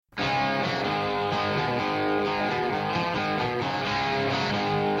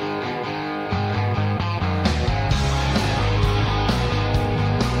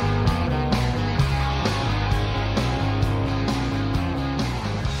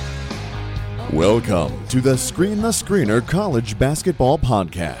Welcome to the Screen the Screener College Basketball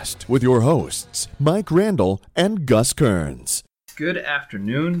Podcast with your hosts, Mike Randall and Gus Kearns. Good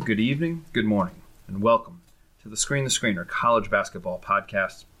afternoon, good evening, good morning, and welcome to the Screen the Screener College Basketball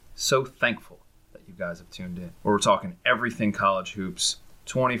Podcast. So thankful that you guys have tuned in, where we're talking everything college hoops,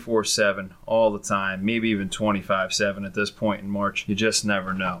 24/7, all the time, maybe even 25/7 at this point in March. You just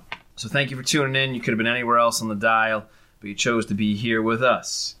never know. So thank you for tuning in. You could have been anywhere else on the dial, but you chose to be here with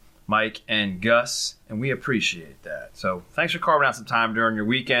us, Mike and Gus, and we appreciate that. So thanks for carving out some time during your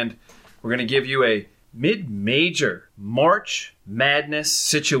weekend. We're going to give you a mid-major March Madness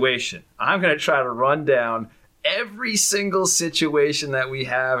situation. I'm going to try to run down every single situation that we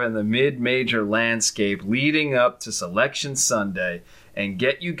have in the mid-major landscape leading up to Selection Sunday and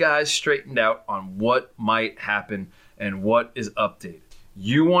get you guys straightened out on what might happen and what is updated.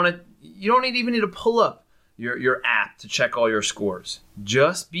 You don't even need to pull up your app to check all your scores.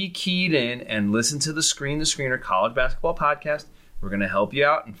 Just be keyed in and listen to the Screen the Screener College Basketball Podcast. We're going to help you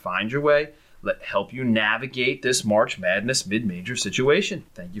out and find your way, help you navigate this March Madness mid-major situation.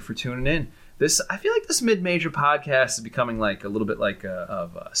 Thank you for tuning in. I feel like this mid-major podcast is becoming like a little bit like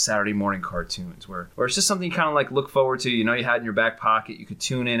of Saturday morning cartoons, where it's just something you kind of like look forward to. You know, you had in your back pocket. You could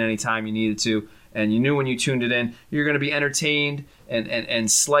tune in anytime you needed to, and you knew when you tuned it in, you're going to be entertained and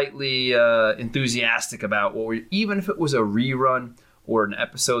slightly enthusiastic about even if it was a rerun or an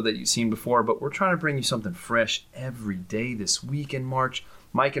episode that you've seen before. But we're trying to bring you something fresh every day this week in March.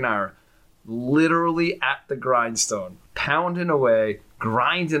 Mike and I are literally at the grindstone, pounding away,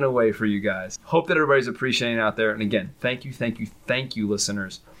 grinding away for you guys. Hope that everybody's appreciating it out there. And again, thank you,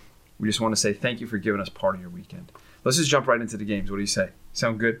 listeners. We just want to say thank you for giving us part of your weekend. Let's just jump right into the games. What do you say?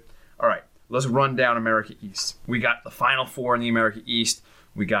 Sound good? All right, let's run down America East. We got the Final Four in the America East.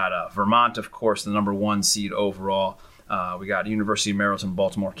 We got Vermont, of course, the number 1 seed overall. We got University of Maryland,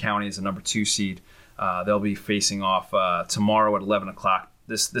 Baltimore County as the number 2 seed. They'll be facing off tomorrow at 11 o'clock.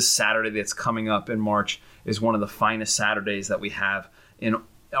 This Saturday that's coming up in March is one of the finest Saturdays that we have in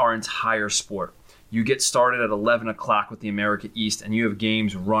our entire sport. You get started at 11 o'clock with the America East, and you have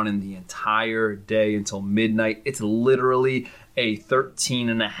games running the entire day until midnight. It's literally a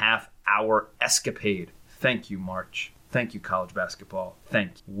 13-and-a-half-hour escapade. Thank you, March. Thank you, college basketball.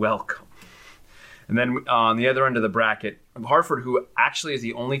 Thank you. Welcome. And then on the other end of the bracket, Hartford, who actually is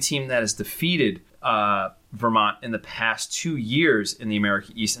the only team that has defeated Vermont in the past 2 years in the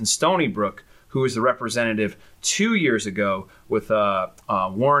America East, and Stony Brook, who was the representative 2 years ago with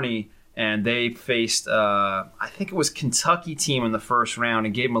Warney, and they faced, I think it was Kentucky team in the first round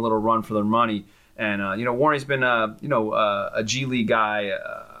and gave them a little run for their money. And, Warney's been, a G League guy,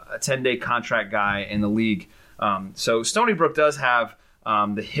 a 10-day contract guy in the league. So Stony Brook does have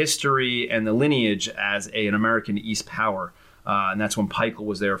the history and the lineage as an American East power. And that's when Peichel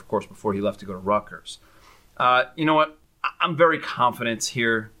was there, of course, before he left to go to Rutgers. You know what? I'm very confident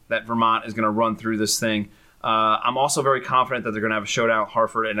here that Vermont is going to run through this thing. I'm also very confident that they're going to have a showdown with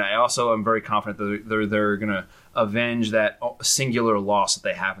Hartford, and I also am very confident that they're going to avenge that singular loss that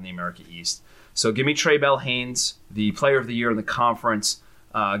they have in the America East. So give me Trey Bell-Haynes, the player of the year in the conference.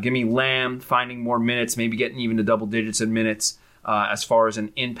 Give me Lamb finding more minutes, maybe getting even to double digits in minutes as far as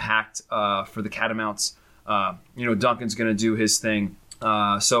an impact for the Catamounts. Duncan's going to do his thing.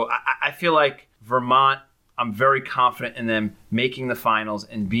 So I feel like Vermont, I'm very confident in them making the finals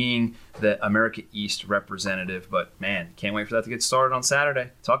and being the America East representative. But, man, can't wait for that to get started on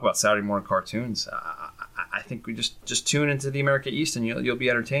Saturday. Talk about Saturday morning cartoons. I think we just tune into the America East and you'll be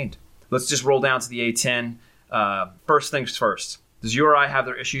entertained. Let's just roll down to the A-10. First things first. Does URI have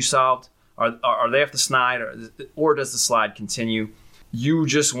their issue solved? Are they off the slide, or does the slide continue? You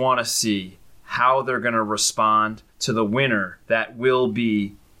just want to see how they're going to respond to the winner that will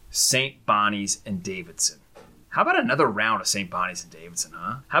be St. Bonnie's and Davidson. How about another round of St. Bonnie's and Davidson,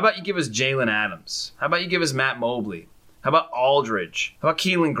 huh? How about you give us Jalen Adams? How about you give us Matt Mobley? How about Aldridge? How about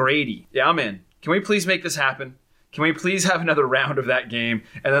Keelan Grady? Yeah, I'm in. Can we please make this happen? Can we please have another round of that game?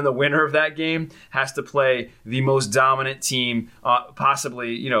 And then the winner of that game has to play the most dominant team,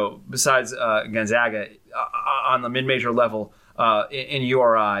 possibly, besides Gonzaga, on the mid-major level in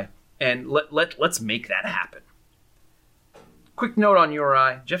URI. And let's make that happen. Quick note on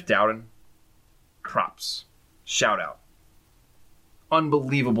URI, Jeff Dowden, props. Shout out.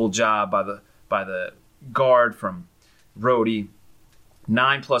 Unbelievable job by the guard from Rhodey.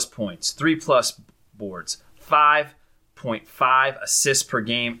 9+ points, 3+ boards, 5.5 assists per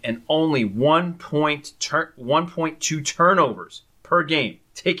game, and only 1.2 turnovers per game.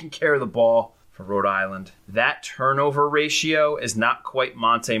 Taking care of the ball for Rhode Island. That turnover ratio is not quite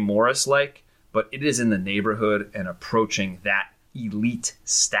Monte Morris-like, but it is in the neighborhood and approaching that elite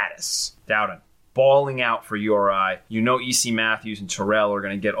status. Dowden, balling out for URI. You know EC Matthews and Terrell are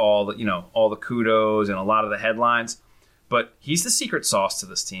going to get all the kudos and a lot of the headlines, but he's the secret sauce to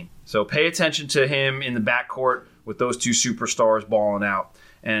this team. So pay attention to him in the backcourt with those two superstars balling out,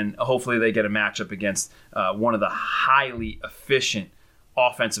 and hopefully they get a matchup against one of the highly efficient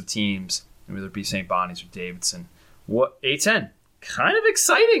offensive teams, whether it be St. Bonnie's or Davidson. What A10? Kind of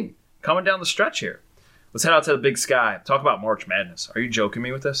exciting coming down the stretch here. Let's head out to the Big Sky. Talk about March Madness. Are you joking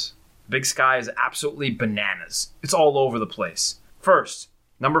me with this? Big Sky is absolutely bananas. It's all over the place. First,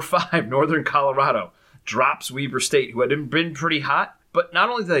 number 5, Northern Colorado drops Weber State, who had been pretty hot. But not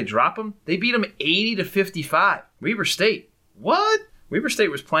only did they drop them, they beat them 80-55. Weber State. What? Weber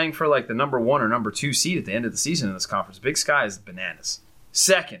State was playing for like the number 1 or number 2 seed at the end of the season in this conference. Big Sky is bananas.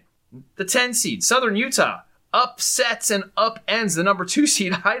 Second, the 10 seed, Southern Utah, upsets and upends the number 2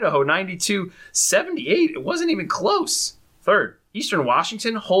 seed, Idaho, 92-78. It wasn't even close. Third, Eastern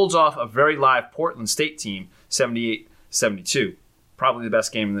Washington holds off a very live Portland State team, 78-72. Probably the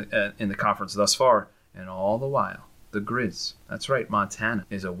best game in the conference thus far. And all the while, the Grizz, that's right, Montana,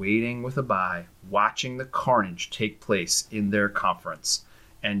 is awaiting with a bye, watching the carnage take place in their conference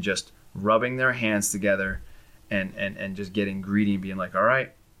and just rubbing their hands together and just getting greedy and being like, all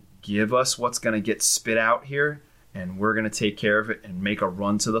right, give us what's going to get spit out here, and we're going to take care of it and make a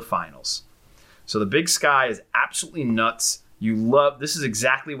run to the finals. So the Big Sky is absolutely nuts. This is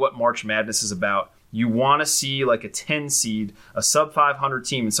exactly what March Madness is about. You want to see like a 10 seed, a sub 500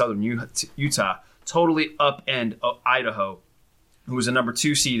 team in Southern Utah, totally upend Idaho, who was a number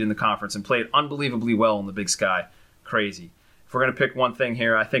 2 seed in the conference and played unbelievably well in the Big Sky. Crazy. If we're going to pick one thing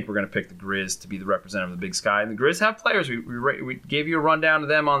here, I think we're going to pick the Grizz to be the representative of the Big Sky. And the Grizz have players. We gave you a rundown of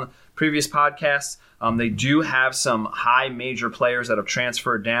them on the previous podcasts. They do have some high major players that have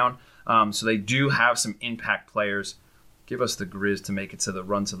transferred down. So they do have some impact players. Give us the Grizz to make it to the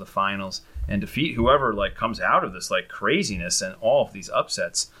run to the finals and defeat whoever comes out of this craziness and all of these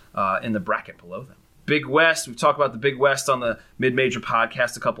upsets in the bracket below them. Big West, we've talked about the Big West on the Mid-Major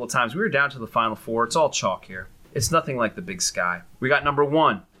podcast a couple of times. We were down to the Final Four. It's all chalk here. It's nothing like the Big Sky. We got number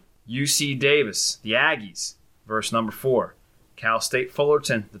 1, UC Davis, the Aggies, versus number 4, Cal State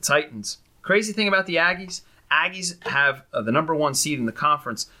Fullerton, the Titans. Crazy thing about the Aggies have the number 1 seed in the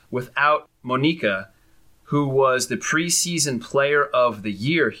conference without Monica, who was the preseason player of the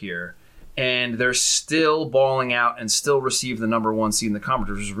year here, and they're still balling out and still receive the number 1 seed in the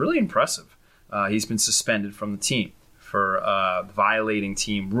conference, which is really impressive. He's been suspended from the team for violating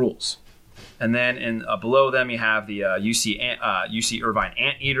team rules. And then below them, you have the UC Irvine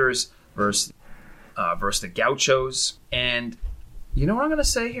Anteaters versus the Gauchos. And you know what I'm going to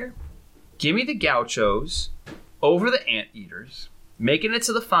say here? Give me the Gauchos over the Anteaters, making it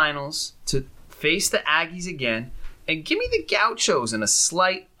to the finals to face the Aggies again. And give me the Gauchos in a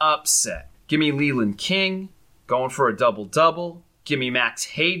slight upset. Give me Leland King going for a double-double. Give me Max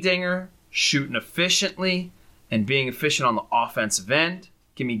Haydinger shooting efficiently and being efficient on the offensive end.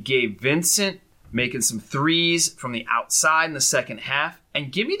 Give me Gabe Vincent making some threes from the outside in the second half.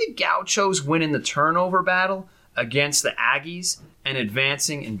 And give me the Gauchos winning the turnover battle against the Aggies and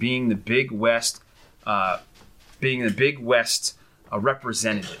advancing and being the Big West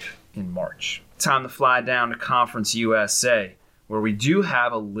representative in March. Time to fly down to Conference USA, where we do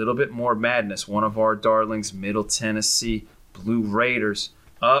have a little bit more madness. One of our darlings, Middle Tennessee Blue Raiders,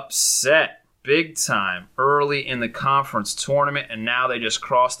 upset big time early in the conference tournament, and now they just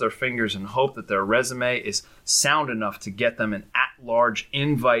cross their fingers and hope that their resume is sound enough to get them an at-large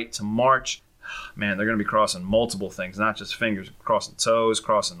invite to March. Man, they're going to be crossing multiple things, not just fingers, crossing toes,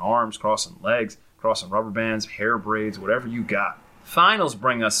 crossing arms, crossing legs, crossing rubber bands, hair braids, whatever you got. Finals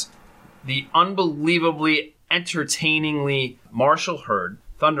bring us the unbelievably, entertainingly Marshall Herd,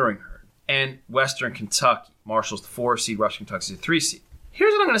 Thundering Herd, and Western Kentucky. Marshall's the 4 seed, Western Kentucky's the 3 seed.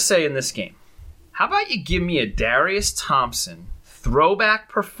 Here's what I'm going to say in this game. How about you give me a Darius Thompson throwback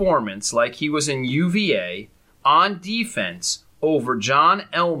performance like he was in UVA on defense over John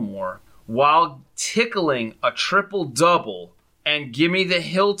Elmore while tickling a triple-double, and give me the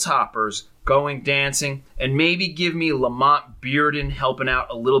Hilltoppers going dancing, and maybe give me Lamont Bearden helping out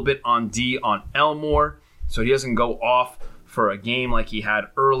a little bit on D on Elmore so he doesn't go off for a game like he had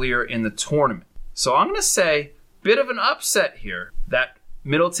earlier in the tournament. So I'm going to say bit of an upset here that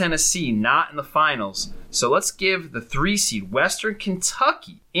Middle Tennessee not in the finals. So let's give the 3 seed Western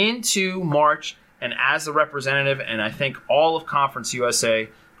Kentucky into March and as the representative, and I think all of Conference USA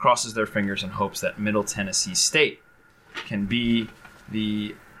crosses their fingers and hopes that Middle Tennessee State can be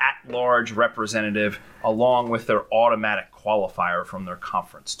the at-large representative along with their automatic qualifier from their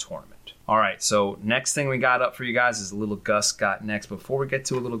conference tournament. All right, so next thing we got up for you guys is a little Gus Got Next. Before we get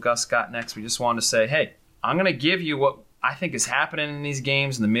to a little Gus Got Next, we just wanted to say, hey, I'm going to give you what I think is happening in these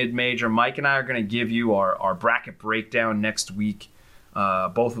games in the mid-major. Mike and I are going to give you our bracket breakdown next week.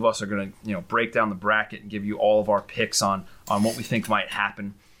 Both of us are going to break down the bracket and give you all of our picks on what we think might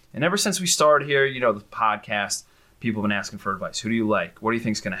happen. And ever since we started here, the podcast, people have been asking for advice. Who do you like? What do you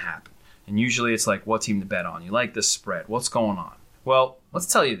think is going to happen? And usually it's like, what team to bet on? You like this spread? What's going on? Well, let's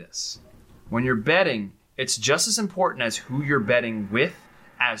tell you this. When you're betting, it's just as important as who you're betting with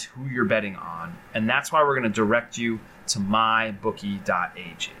as who you're betting on. And that's why we're going to direct you to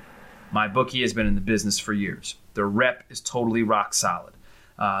mybookie.ag. MyBookie has been in the business for years. Their rep is totally rock solid.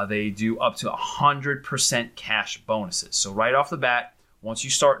 They do up to 100% cash bonuses. So right off the bat, once you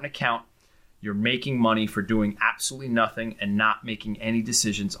start an account, you're making money for doing absolutely nothing and not making any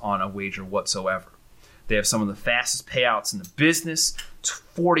decisions on a wager whatsoever. They have some of the fastest payouts in the business,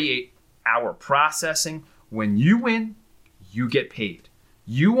 48-hour processing. When you win, you get paid.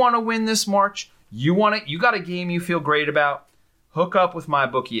 You want to win this March? You got a game you feel great about? Hook up with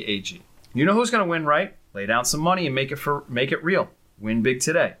MyBookie AG. You know who's going to win, right? Lay down some money and make it real. Win big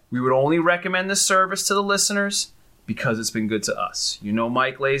today. We would only recommend this service to the listeners because it's been good to us.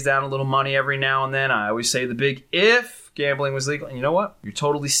 Mike lays down a little money every now and then. I always say the big if gambling was legal. And you know what? You're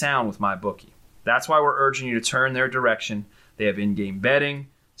totally sound with MyBookie. That's why we're urging you to turn their direction. They have in-game betting,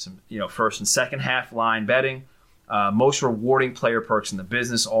 some first and second half line betting, most rewarding player perks in the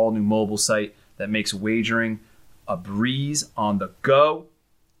business, all new mobile site that makes wagering a breeze on the go.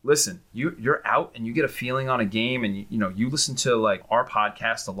 Listen, you're out and you get a feeling on a game, and you listen to like our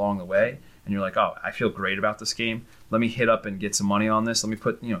podcast along the way, and you're like, oh, I feel great about this game. Let me hit up and get some money on this. Let me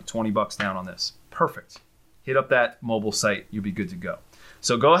put $20 down on this. Perfect. Hit up that mobile site. You'll be good to go.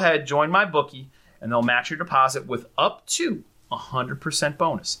 So go ahead, join MyBookie, and they'll match your deposit with up to 100%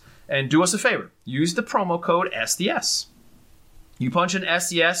 bonus. And do us a favor, use the promo code SDS. You punch in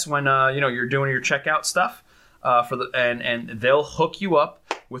SDS when you're doing your checkout stuff, and they'll hook you up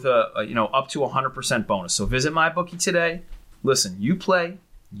with a up to 100% bonus. So visit MyBookie today. Listen, you play,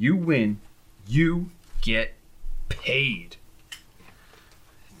 you win, you get paid.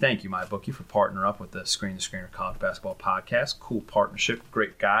 Thank you, MyBookie, for partnering up with the Screen the Screener College Basketball Podcast. Cool partnership,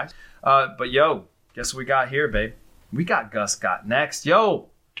 great guys. But guess what we got here, babe? We got Gus Got Next.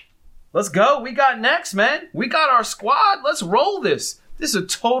 Let's go. We got next, man. We got our squad. Let's roll this. This is a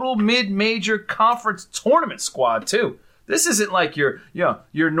total mid-major conference tournament squad, too. This isn't like your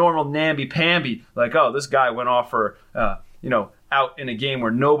normal namby-pamby, like, oh, this guy went off for, out in a game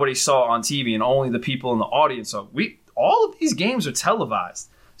where nobody saw on TV and only the people in the audience saw. All of these games are televised.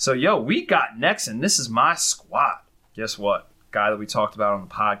 So, we got next, and this is my squad. Guess what? Guy that we talked about on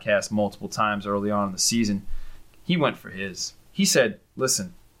the podcast multiple times early on in the season, he went for his. He said,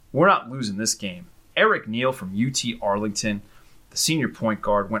 listen, we're not losing this game. Eric Neal from UT Arlington, the senior point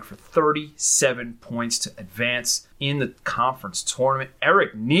guard, went for 37 points to advance in the conference tournament.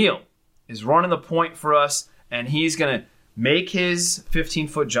 Eric Neal is running the point for us, and he's going to make his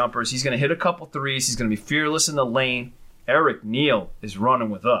 15-foot jumpers. He's going to hit a couple threes. He's going to be fearless in the lane. Eric Neal is running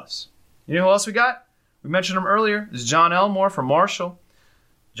with us. You know who else we got? We mentioned him earlier. This is John Elmore from Marshall.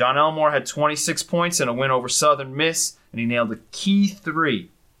 John Elmore had 26 points in a win over Southern Miss, and he nailed the key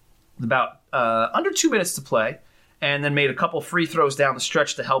three with about under 2 minutes to play, and then made a couple free throws down the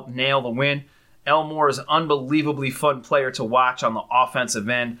stretch to help nail the win. Elmore is an unbelievably fun player to watch on the offensive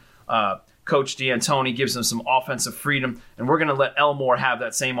end. Coach D'Antoni gives him some offensive freedom, and we're going to let Elmore have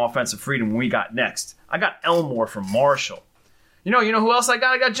that same offensive freedom when we got next. I got Elmore from Marshall. You know who else I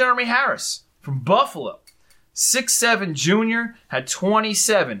got? I got Jeremy Harris from Buffalo. 6'7" junior, had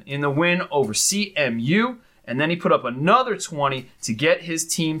 27 in the win over CMU, and then he put up another 20 to get his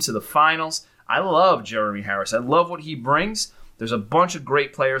team to the finals. I love Jeremy Harris. I love what he brings. There's a bunch of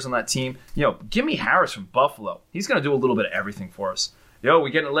great players on that team. Give me Harris from Buffalo. He's going to do a little bit of everything for us. We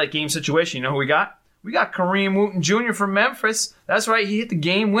get in a late game situation. You know who we got? We got Kareem Wooten Jr. from Memphis. That's right. He hit the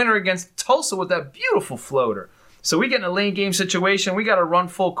game winner against Tulsa with that beautiful floater. So we get in a late game situation. We got to run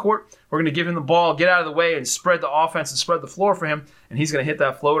full court. We're going to give him the ball, get out of the way, and spread the offense and spread the floor for him. And he's going to hit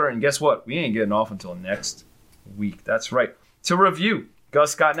that floater. And guess what? We ain't getting off until next week. That's right. To review,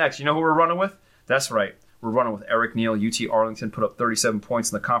 Gus Got Next. You know who we're running with? That's right. We're running with Eric Neal. UT Arlington put up 37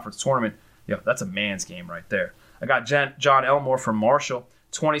 points in the conference tournament. That's a man's game right there. I got John Elmore from Marshall,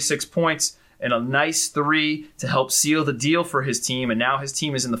 26 points and a nice three to help seal the deal for his team. And now his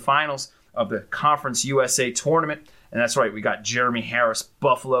team is in the finals of the Conference USA tournament. And that's right, we got Jeremy Harris,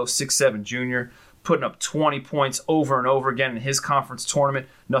 Buffalo, 6'7" junior, putting up 20 points over and over again in his conference tournament.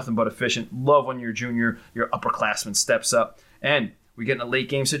 Nothing but efficient. Love when your junior, your upperclassman steps up. And We get in a late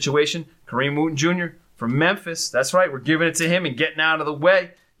game situation. Kareem Wooten Jr. from Memphis. That's right. We're giving it to him and getting out of the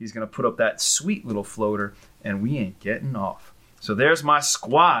way. He's going to put up that sweet little floater, and we ain't getting off. So there's my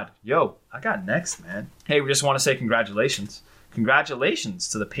squad. Yo, I got next, man. Hey, we just want to say congratulations. Congratulations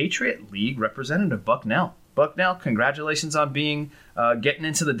to the Patriot League representative, Bucknell. Bucknell, congratulations on getting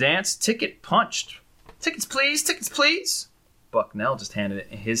into the dance. Ticket punched. Tickets, please. Tickets, please. Bucknell just handed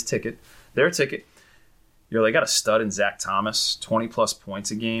his ticket, their ticket. They got a stud in Zach Thomas, 20-plus points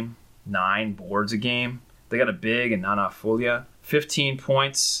a game, 9 boards a game. They got a big in Nana Fulia, 15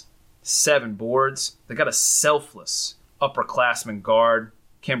 points, 7 boards. They got a selfless upperclassman guard,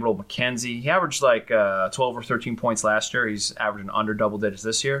 Kimbrel McKenzie. He averaged 12 or 13 points last year. He's averaging under double digits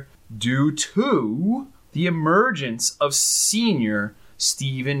this year due to the emergence of senior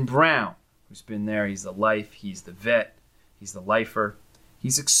Stephen Brown, who's been there. He's the life. He's the vet. He's the lifer.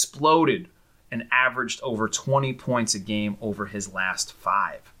 He's exploded and averaged over 20 points a game over his last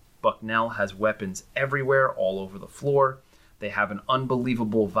 5. Bucknell has weapons everywhere, all over the floor. They have an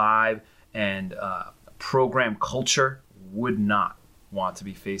unbelievable vibe and program culture. Would not want to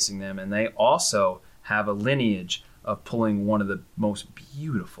be facing them. And they also have a lineage of pulling one of the most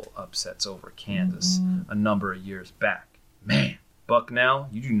beautiful upsets over Kansas a number of years back. Man, Bucknell,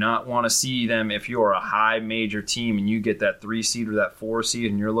 you do not want to see them if you're a high major team and you get that 3 seed or that 4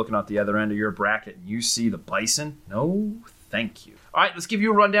 seed and you're looking at the other end of your bracket and you see the Bison. No, thank you. All right, let's give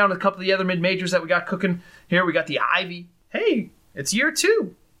you a rundown of a couple of the other mid-majors that we got cooking here. We got the Ivy. Hey, it's year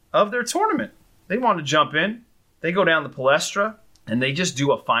 2 of their tournament. They want to jump in. They go down to Palestra, and they just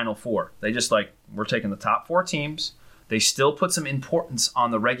do a Final Four. They just we're taking the top 4 teams. They still put some importance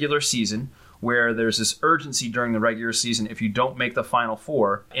on the regular season, where there's this urgency during the regular season. If you don't make the Final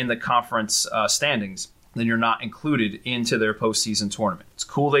Four in the conference standings, then you're not included into their postseason tournament. It's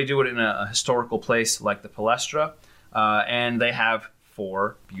cool they do it in a historical place like the Palestra, and they have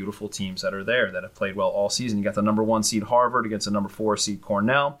 4 beautiful teams that are there that have played well all season. You got the number 1 seed Harvard against the number 4 seed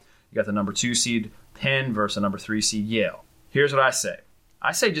Cornell. You got the number 2 seed Penn versus the number 3 seed Yale. Here's what I say.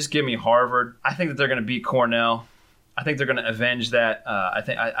 I say just give me Harvard. I think that they're going to beat Cornell. I think they're going to avenge that.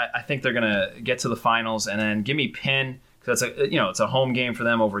 I think they're going to get to the finals, and then give me Penn because it's a home game for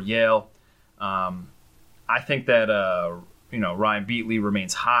them over Yale. I think that Ryan Beatley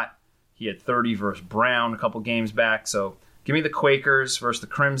remains hot. He had 30 versus Brown a couple games back. So give me the Quakers versus the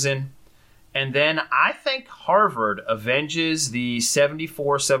Crimson. And then I think Harvard avenges the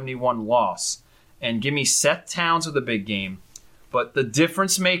 74-71 loss. And give me Seth Towns with the big game. But the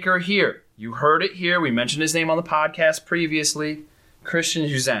difference maker here, you heard it here. We mentioned his name on the podcast previously. Christian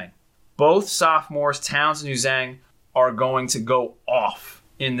Juzang. Both sophomores, Towns and Juzang, are going to go off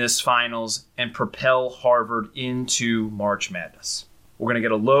in this finals and propel Harvard into March Madness. We're going to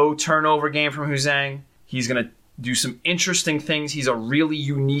get a low turnover game from Juzang. He's going to do some interesting things. He's a really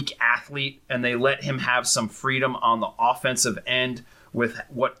unique athlete, and they let him have some freedom on the offensive end with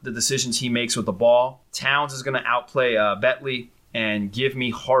what the decisions he makes with the ball. Towns is going to outplay Betley, and give me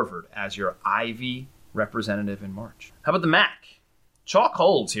Harvard as your Ivy representative in March. How about the MAC? Chalk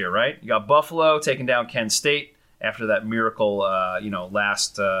holds here, right? You got Buffalo taking down Kent State after that miracle,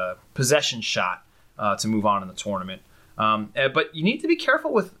 last possession shot to move on in the tournament. But you need to be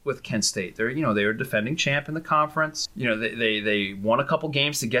careful with Kent State. They were defending champ in the conference. They won a couple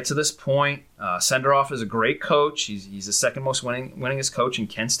games to get to this point. Senderoff is a great coach. He's the second most winningest coach in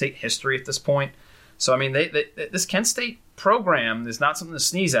Kent State history at this point. So this Kent State program is not something to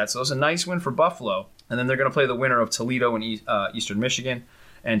sneeze at. So it's a nice win for Buffalo, and then they're going to play the winner of Toledo and Eastern Michigan.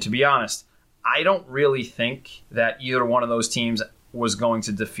 And to be honest, I don't really think that either one of those teams was going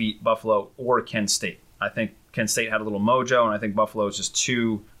to defeat Buffalo or Kent State. I think Kent State had a little mojo, and I think Buffalo is just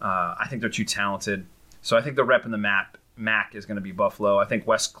too I think they're too talented. So I think the rep in the MAC is going to be Buffalo. I think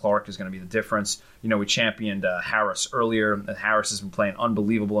Wes Clark is going to be the difference. We championed Harris earlier. Harris has been playing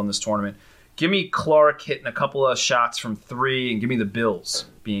unbelievable in this tournament. Give me Clark hitting a couple of shots from 3, and give me the Bills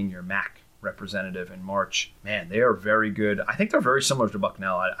being your MAC representative in March. Man, they are very good. I think they're very similar to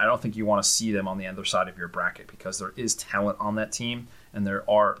Bucknell. I don't think you want to see them on the other side of your bracket because there is talent on that team, and they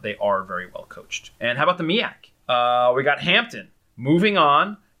are very well coached. And how about the MEAC? We got Hampton moving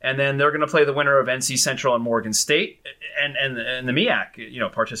on, and then they're going to play the winner of NC Central and Morgan State. And the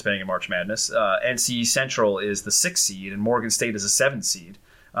MEAC, participating in March Madness. NC Central is the 6th seed, and Morgan State is a 7th seed.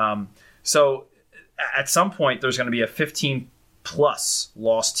 So at some point, there's going to be a 15-plus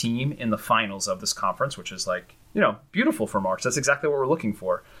loss team in the finals of this conference, which is beautiful for March. That's exactly what we're looking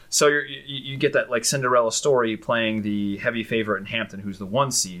for. So you get that Cinderella story playing the heavy favorite in Hampton, who's the 1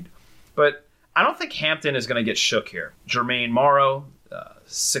 seed. But I don't think Hampton is going to get shook here. Jermaine Morrow,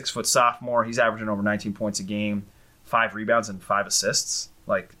 6-foot sophomore, he's averaging over 19 points a game, 5 rebounds and 5 assists.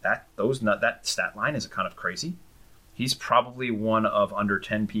 Like that stat line is kind of crazy. He's probably one of under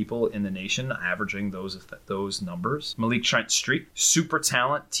 10 people in the nation averaging those numbers. Malik Trent-Street, super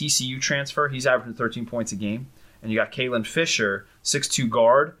talent, TCU transfer. He's averaging 13 points a game. And you got Kalen Fisher, 6'2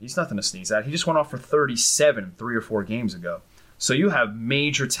 guard. He's nothing to sneeze at. He just went off for 37 3 or 4 games ago. So you have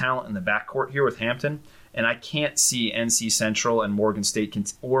major talent in the backcourt here with Hampton. And I can't see NC Central and Morgan State,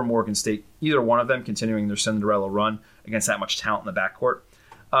 either one of them continuing their Cinderella run against that much talent in the backcourt.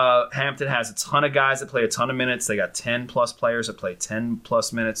 Hampton has a ton of guys that play a ton of minutes. They got 10-plus players that play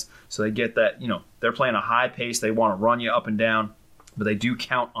 10-plus minutes. So they get that, they're playing a high pace. They want to run you up and down. But they do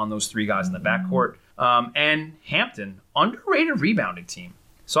count on those 3 guys in the backcourt. And Hampton, underrated rebounding team.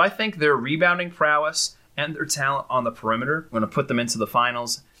 So I think their rebounding prowess and their talent on the perimeter, I'm going to put them into the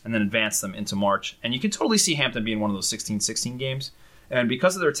finals and then advance them into March. And you can totally see Hampton being one of those 16-16 games. And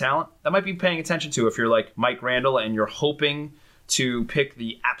because of their talent, that might be paying attention to if you're like Mike Randall and you're hoping to pick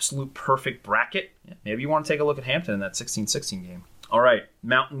the absolute perfect bracket. Maybe you want to take a look at Hampton in that 16-16 game. All right,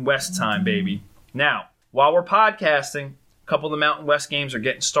 Mountain West time, baby. Now, while we're podcasting, a couple of the Mountain West games are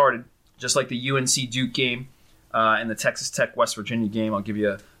getting started, just like the UNC Duke game and the Texas Tech West Virginia game. I'll give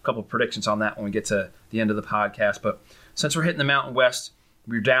you a couple of predictions on that when we get to the end of the podcast. But since we're hitting the Mountain West,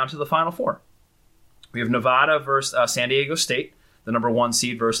 we're down to the Final Four. We have Nevada versus San Diego State, the number 1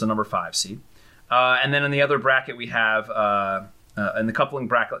 seed versus the number 5 seed. And then in the other bracket, we have, in the coupling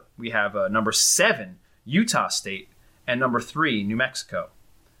bracket, we have number 7, Utah State, and number 3, New Mexico.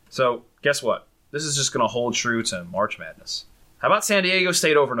 So guess what? This is just going to hold true to March Madness. How about San Diego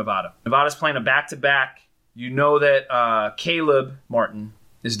State over Nevada? Nevada's playing a back-to-back. You know that Caleb Martin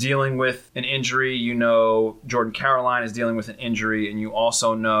is dealing with an injury. You know Jordan Caroline is dealing with an injury. And you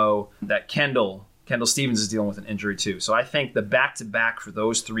also know that Kendall Stevens is dealing with an injury too. So I think the back-to-back for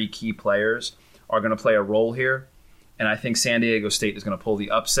those 3 key players are going to play a role here. And I think San Diego State is going to pull the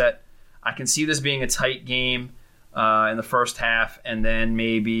upset. I can see this being a tight game in the first half and then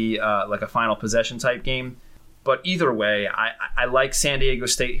maybe like a final possession type game. But either way, I like San Diego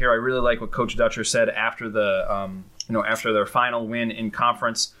State here. I really like what Coach Dutcher said after after their final win in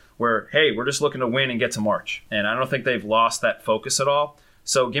conference where, hey, we're just looking to win and get to March. And I don't think they've lost that focus at all.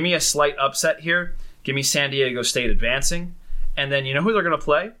 So give me a slight upset here. Give me San Diego State advancing. And then you know who they're going to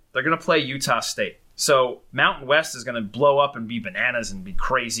play? They're going to play Utah State. So Mountain West is going to blow up and be bananas and be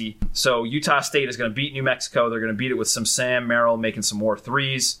crazy. So Utah State is going to beat New Mexico. They're going to beat it with some Sam Merrill making some more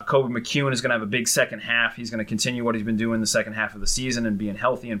threes. Kobe McEwen is going to have a big second half. He's going to continue what he's been doing the second half of the season and being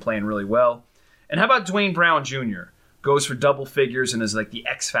healthy and playing really well. And how about Dwayne Brown Jr.? Goes for double figures and is like the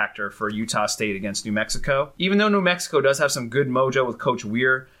X factor for Utah State against New Mexico. Even though New Mexico does have some good mojo with Coach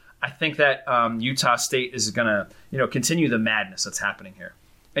Weir, I think that Utah State is going to continue the madness that's happening here.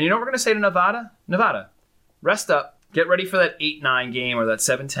 And you know what we're going to say to Nevada? Nevada, rest up, get ready for that 8-9 game or that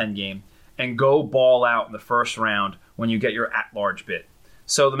 7-10 game, and go ball out in the first round when you get your at-large bid.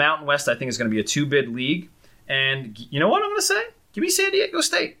 So the Mountain West, I think, is going to be a 2-bid league. And you know what I'm going to say? Give me San Diego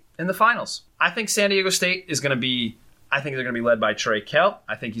State in the finals. I think San Diego State is going to be, I think they're going to be led by Trey Kell.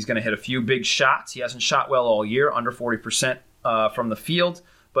 I think he's going to hit a few big shots. He hasn't shot well all year, under 40% from the field.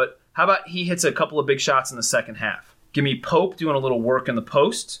 But how about he hits a couple of big shots in the second half? Give me Pope doing a little work in the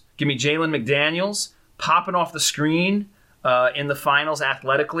post. Give me Jalen McDaniels popping off the screen in the finals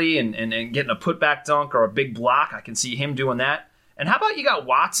athletically and getting a putback dunk or a big block. I can see him doing that. And how about you got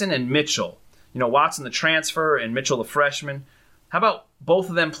Watson and Mitchell? You know, Watson the transfer and Mitchell the freshman. How about both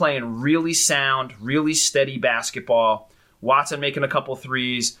of them playing really sound, really steady basketball? Watson making a couple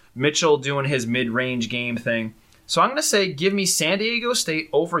threes. Mitchell doing his mid-range game thing. So I'm going to say give me San Diego State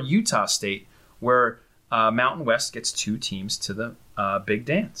over Utah State, where Mountain West gets 2 teams to the big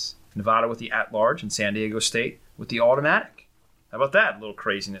dance. Nevada with the at-large and San Diego State with the automatic. How about that? A little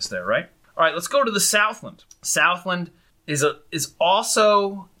craziness there, right? All right, let's go to the Southland. Southland is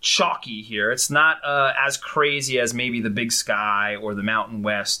also chalky here. It's not as crazy as maybe the Big Sky or the Mountain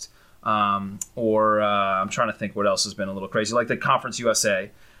West, or I'm trying to think what else has been a little crazy, like the Conference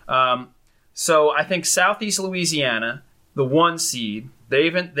USA. So I think Southeast Louisiana, the 1 seed,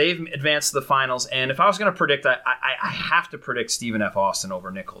 they've advanced to the finals. And if I was going to predict, I have to predict Stephen F. Austin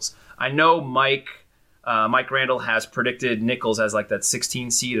over Nichols. I know Mike Randall has predicted Nichols as like that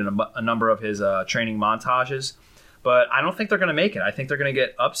 16 seed in a number of his training montages. But I don't think they're going to make it. I think they're going to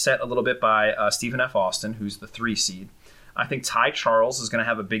get upset a little bit by Stephen F. Austin, who's the 3 seed. I think Ty Charles is going to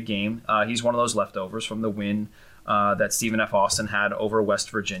have a big game. He's one of those leftovers from the win that Stephen F. Austin had over West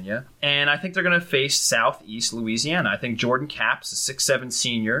Virginia. And I think they're going to face Southeast Louisiana. I think Jordan Capps, a 6'7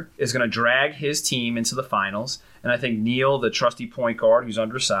 senior, is going to drag his team into the finals. And I think Neal, the trusty point guard who's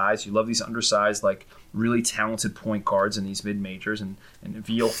undersized, you love these undersized, like really talented point guards in these mid-majors, and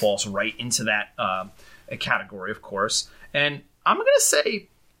Veal falls right into that category, of course. And I'm going to say,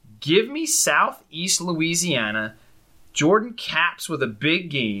 give me Southeast Louisiana, Jordan Capps with a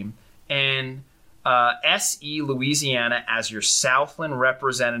big game, and SE Louisiana as your Southland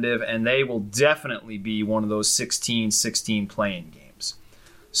representative, and they will definitely be one of those 16-16 playing games.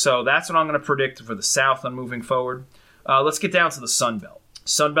 So that's what I'm going to predict for the Southland moving forward. Let's get down to the Sun Belt.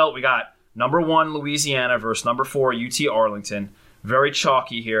 Sun Belt, we got number 1 Louisiana versus number 4 UT Arlington. Very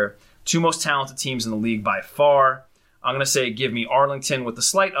chalky here. 2 most talented teams in the league by far. I'm going to say give me Arlington with the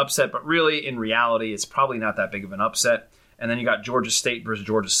slight upset, but really in reality it's probably not that big of an upset. And then you got Georgia State versus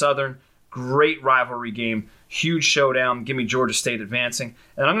Georgia Southern. Great rivalry game. Huge showdown. Give me Georgia State advancing.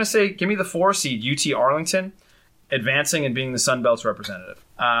 And I'm going to say give me the 4 seed UT Arlington advancing and being the Sun Belt's representative.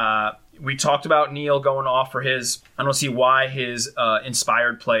 We talked about Neal going off for his. I don't see why his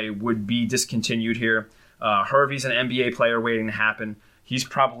inspired play would be discontinued here. Hervey's an NBA player waiting to happen. He's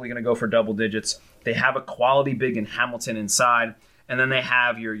probably going to go for double digits. They have a quality big in Hamilton inside, and then they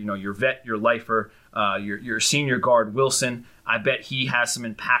have your vet, your lifer, your senior guard Wilson. I bet he has some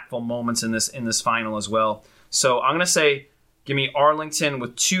impactful moments in this final as well. So I'm going to say give me Arlington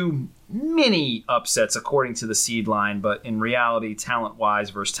with 2 mini upsets according to the seed line, but in reality, talent-wise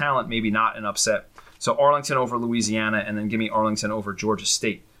versus talent, maybe not an upset. So Arlington over Louisiana, and then give me Arlington over Georgia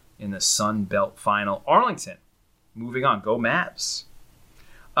State in the Sun Belt final. Arlington, moving on. Go Mavs.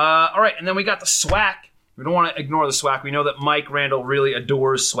 All right, and then we got the SWAC. We don't want to ignore the SWAC. We know that Mike Randall really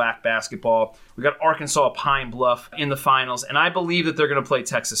adores SWAC basketball. We got Arkansas Pine Bluff in the finals, and I believe that they're going to play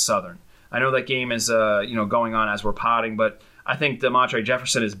Texas Southern. I know that game is going on as we're potting, but I think DeMontre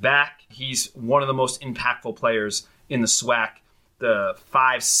Jefferson is back. He's one of the most impactful players in the SWAC. The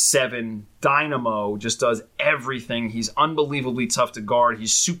 5'7" dynamo just does everything. He's unbelievably tough to guard.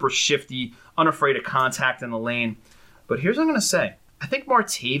 He's super shifty, unafraid of contact in the lane. But here's what I'm going to say. I think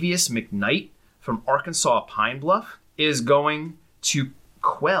Martavius McKnight from Arkansas Pine Bluff is going to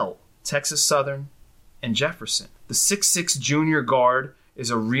quell Texas Southern and Jefferson. The 6'6" junior guard is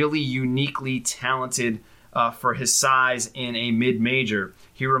a really uniquely talented for his size in a mid-major.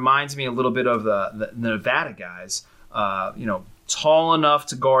 He reminds me a little bit of the Nevada guys, tall enough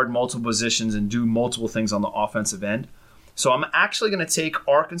to guard multiple positions and do multiple things on the offensive end. So I'm actually going to take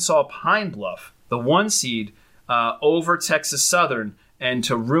Arkansas Pine Bluff, the 1 seed, over Texas Southern, and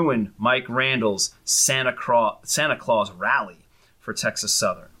to ruin Mike Randall's Santa Claus rally for Texas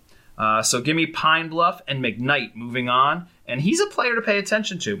Southern. So give me Pine Bluff and McKnight moving on. And he's a player to pay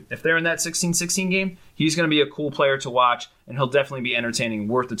attention to. If they're in that 16-16 game, he's going to be a cool player to watch, and he'll definitely be entertaining,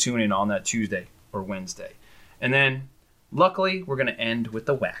 worth the tune in on that Tuesday or Wednesday. And then, luckily, we're going to end with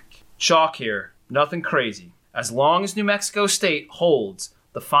the WAC. Chalk here, nothing crazy. As long as New Mexico State holds,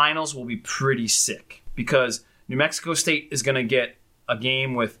 the finals will be pretty sick, because New Mexico State is going to get a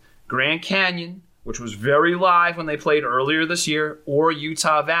game with Grand Canyon, which was very live when they played earlier this year, or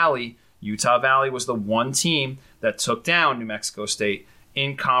Utah Valley. Utah Valley was the 1 team that took down New Mexico State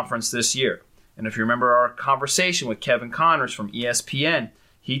in conference this year. And if you remember our conversation with Kevin Connors from ESPN,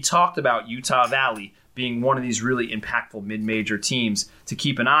 he talked about Utah Valley being one of these really impactful mid-major teams to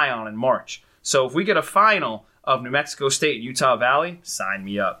keep an eye on in March. So if we get a final of New Mexico State and Utah Valley, sign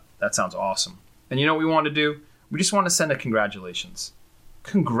me up. That sounds awesome. And you know what we want to do? We just want to send a congratulations.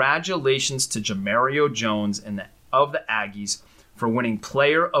 Congratulations to Jamario Jones of the Aggies for winning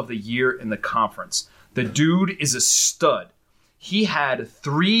Player of the Year in the conference. The dude is a stud. He had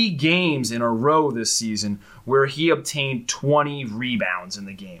 3 games in a row this season where he obtained 20 rebounds in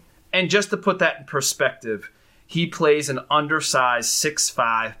the game. And just to put that in perspective, he plays an undersized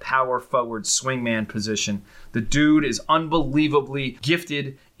 6'5" power forward swingman position. The dude is unbelievably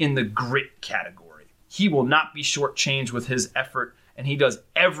gifted in the grit category. He will not be shortchanged with his effort, and he does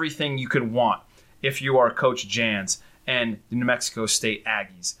everything you could want if you are Coach Jans and the New Mexico State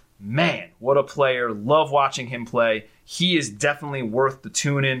Aggies. Man, what a player. Love watching him play. He is definitely worth the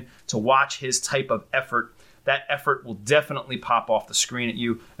tune in to watch his type of effort. That effort will definitely pop off the screen at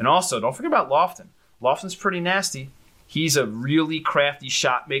you. And also, don't forget about Lofton. Lofton's pretty nasty. He's a really crafty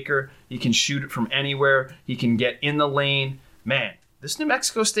shot maker. He can shoot it from anywhere. He can get in the lane. Man, this New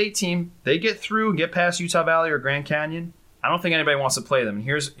Mexico State team, they get through and get past Utah Valley or Grand Canyon. I don't think anybody wants to play them. And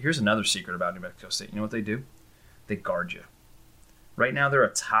here's another secret about New Mexico State. You know what they do? They guard you. Right now, they're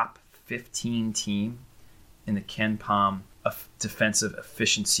a top 15 team in the KenPom defensive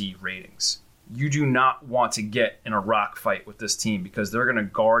efficiency ratings. you do not want to get in a rock fight with this team because they're going to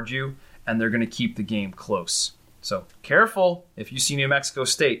guard you and they're going to keep the game close. So careful if you see New Mexico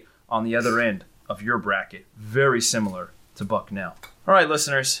State on the other end of your bracket. Very similar to Bucknell. All right,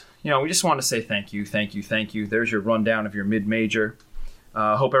 listeners, we just want to say thank you. There's your rundown of your mid-major.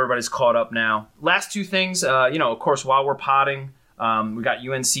 Hope everybody's caught up now. Last two things, of course, while we're potting, we got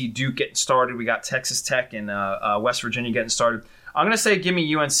UNC Duke getting started. We got Texas Tech and West Virginia getting started. I'm going to say give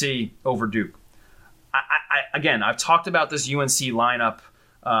me UNC over Duke. Again, I've talked about this UNC lineup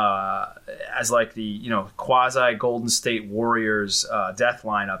as like the quasi Golden State Warriors death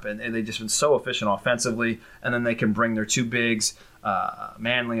lineup, and they've just been so efficient offensively. And then they can bring their two bigs,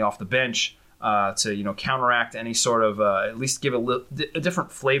 Manley off the bench, to counteract any sort of at least give a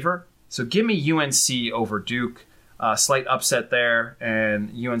different flavor. So give me UNC over Duke. Slight upset there,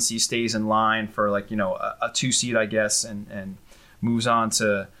 and UNC stays in line for a 2 seed, I guess, and moves on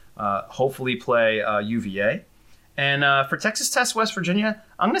to hopefully play UVA. And for Texas Tech, West Virginia,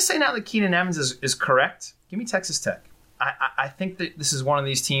 I'm going to say now that Keenan Evans is correct. Give me Texas Tech. I think that this is one of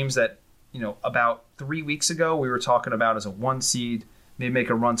these teams that, about 3 weeks ago we were talking about as a 1 seed, maybe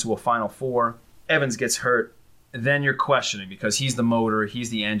make a run to a Final Four. Evans gets hurt. Then you're questioning because he's the motor, he's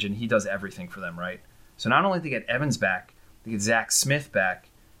the engine, he does everything for them, right? So not only do they get Evans back, they get Zach Smith back,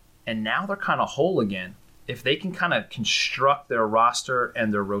 and now they're kind of whole again. If they can kind of construct their roster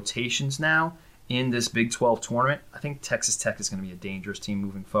and their rotations now in this Big 12 tournament, I think Texas Tech is going to be a dangerous team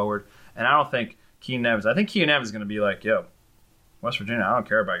moving forward. And I don't think Keenan Evans is going to be like, yo, West Virginia, I don't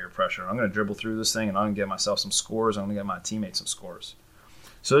care about your pressure. I'm going to dribble through this thing, and I'm going to get myself some scores. I'm going to get my teammates some scores.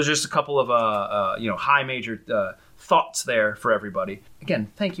 So there's just a couple of high major thoughts there for everybody.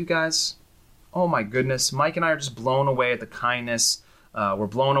 Again, thank you guys. Oh my goodness, Mike and I are just blown away at the kindness. We're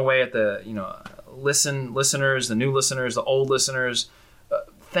blown away at the listeners, the new listeners, the old listeners.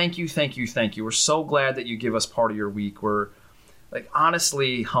 Thank you. We're so glad that you give us part of your week. We're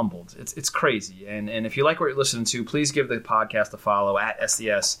honestly humbled. It's crazy. And if you like what you're listening to, please give the podcast a follow at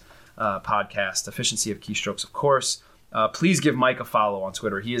SDS Podcast, Efficiency of Keystrokes, of course. Please give Mike a follow on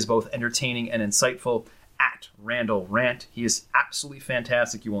Twitter. He is both entertaining and insightful at Randall Rant. He is absolutely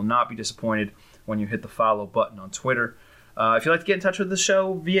fantastic. You will not be disappointed when you hit the follow button on Twitter. If you'd like to get in touch with the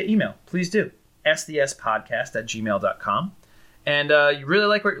show via email, please do. sdspodcast@gmail.com. And you really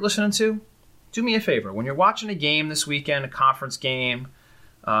like what you're listening to? Do me a favor. When you're watching a game this weekend, a conference game,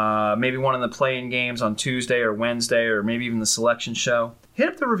 maybe one of the playing games on Tuesday or Wednesday, or maybe even the selection show, hit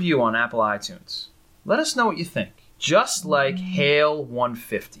up the review on Apple iTunes. Let us know what you think. Just like Hale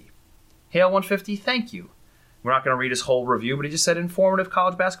 150. Hale 150, thank you. We're not going to read his whole review, but he just said informative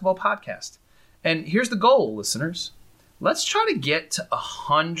college basketball podcast. And here's the goal, listeners. Let's try to get to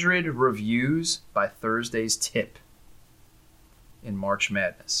 100 reviews by Thursday's tip in March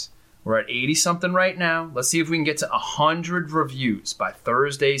Madness. We're at 80-something right now. Let's see if we can get to 100 reviews by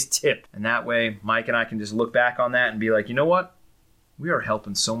Thursday's tip. And that way, Mike and I can just look back on that and be like, you know what? We are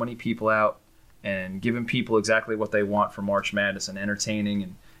helping so many people out and giving people exactly what they want for March Madness and entertaining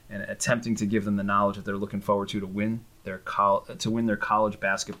and attempting to give them the knowledge that they're looking forward to win their college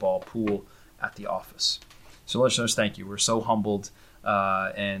basketball pool at the office. So listeners, thank you. We're so humbled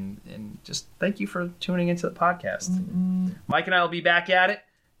and just thank you for tuning into the podcast. Mm-hmm. Mike and I will be back at it.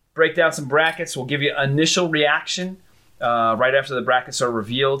 Break down some brackets. We'll give you initial reaction right after the brackets are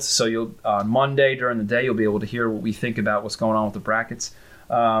revealed. So you'll on Monday during the day, you'll be able to hear what we think about what's going on with the brackets.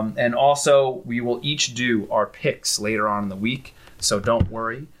 And also, we will each do our picks later on in the week. So don't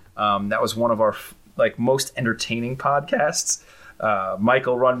worry. That was one of our most entertaining podcasts. Mike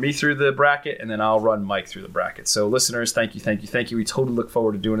will run me through the bracket, and then I'll run Mike through the bracket. So listeners, thank you. We totally look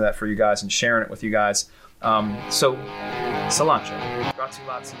forward to doing that for you guys and sharing it with you guys. So, cilantro. Grazie,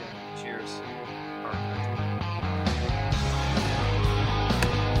 Lazio. Cheers.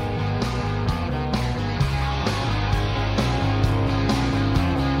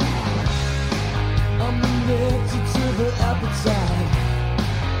 I'm addicted to the appetite.